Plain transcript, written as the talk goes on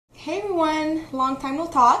Hey everyone, long time no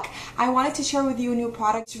talk. I wanted to share with you a new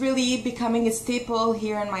product. It's really becoming a staple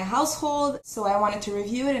here in my household, so I wanted to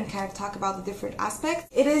review it and kind of talk about the different aspects.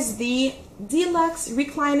 It is the deluxe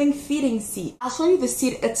reclining feeding seat. I'll show you the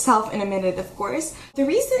seat itself in a minute, of course. The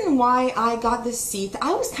reason why I got this seat,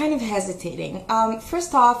 I was kind of hesitating.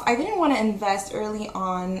 First off, I didn't want to invest early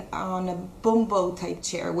on a bumbo type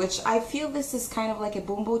chair, which I feel this is kind of like a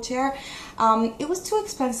bumbo chair. It was too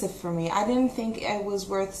expensive for me. I didn't think it was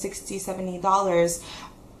worth $60–70.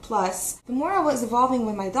 Plus, the more I was evolving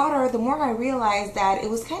with my daughter, the more I realized that it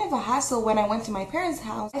was kind of a hassle when I went to my parents'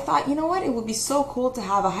 house. I thought, you know what, it would be so cool to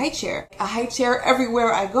have a high chair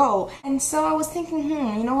everywhere I go. And so I was thinking,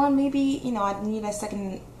 you know what, maybe, I'd need a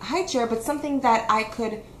second high chair, but something that I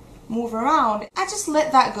could move around. I just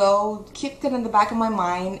let that go, kicked it in the back of my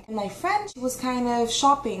mind. And my friend, she was kind of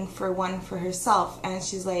shopping for one for herself, and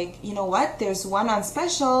she's like, you know what, there's one on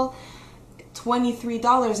special,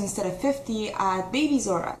 $23 instead of $50 at Baby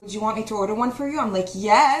Zora. Do you want me to order one for you? I'm like,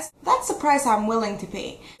 yes. That's the price I'm willing to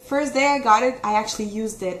pay. First day I got it, I actually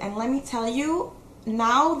used it. And let me tell you,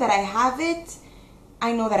 now that I have it,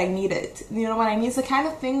 I know that I need it. You know what I mean? It's the kind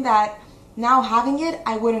of thing that now having it,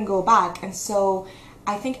 I wouldn't go back. And so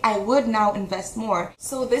I think I would now invest more.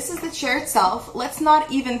 So this is the chair itself. Let's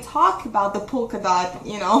not even talk about the polka dot,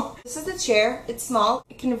 This is the chair. It's small.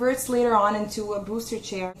 It converts later on into a booster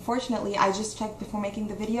chair. Unfortunately, I just checked before making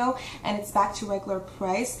the video and it's back to regular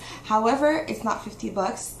price. However, it's not 50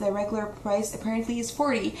 bucks. The regular price apparently is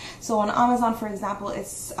 40. So on Amazon, for example,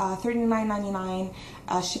 it's $39.99,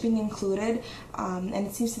 shipping included, and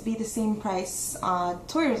it seems to be the same price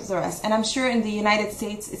Toys R Us. And I'm sure in the United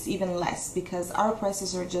States it's even less because our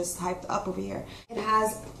prices are just hyped up over here. It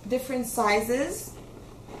has different sizes.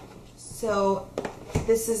 So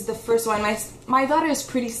this is the first one. My daughter is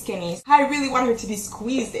pretty skinny. I really want her to be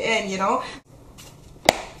squeezed in,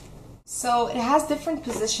 So it has different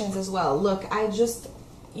positions as well. Look, I just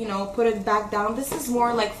put it back down. This is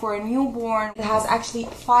more like for a newborn. It has actually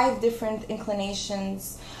 5 different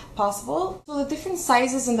inclinations possible. So the different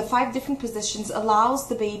sizes and the 5 different positions allows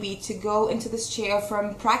the baby to go into this chair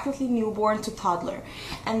from practically newborn to toddler.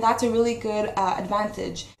 And that's a really good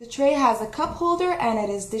advantage. The tray has a cup holder and it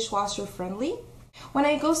is dishwasher friendly. When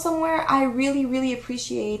I go somewhere, I really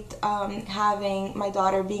appreciate having my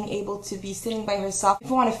daughter being able to be sitting by herself. If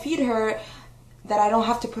I want to feed her, that I don't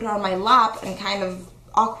have to put her on my lap and kind of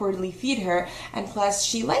awkwardly feed her, and plus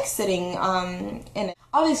she likes sitting in it.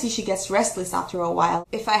 Obviously she gets restless after a while.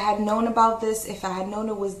 If I had known about this, if I had known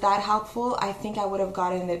it was that helpful, I think I would have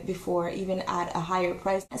gotten it before, even at a higher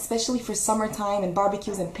price, especially for summertime and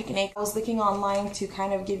barbecues and picnics. I was looking online to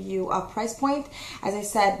kind of give you a price point. As I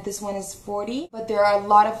said, this one is 40, but there are a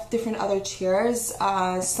lot of different other chairs.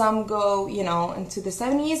 Some go, into the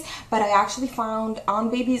 70s, but I actually found on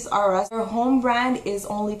Baby Zora, their home brand is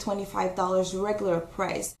only $25 regular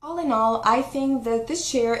price. All in all, I think that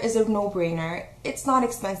this chair is a no-brainer. It's not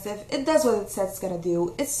expensive. It does what it says it's gonna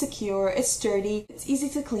do. It's secure, it's sturdy, it's easy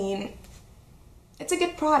to clean. It's a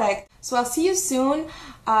good product. So I'll see you soon.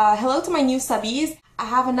 Hello to my new subbies. I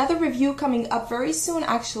have another review coming up very soon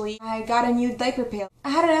actually. I got a new diaper pail. I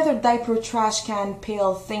had another diaper trash can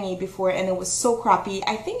pail thingy before and it was so crappy.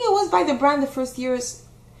 I think it was by the brand The First Years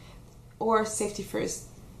or Safety First.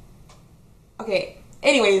 Okay.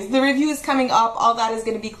 Anyways, the review is coming up, all that is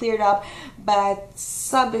going to be cleared up, but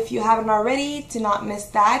sub if you haven't already to not miss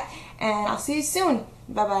that, and I'll see you soon.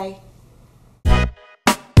 Bye bye.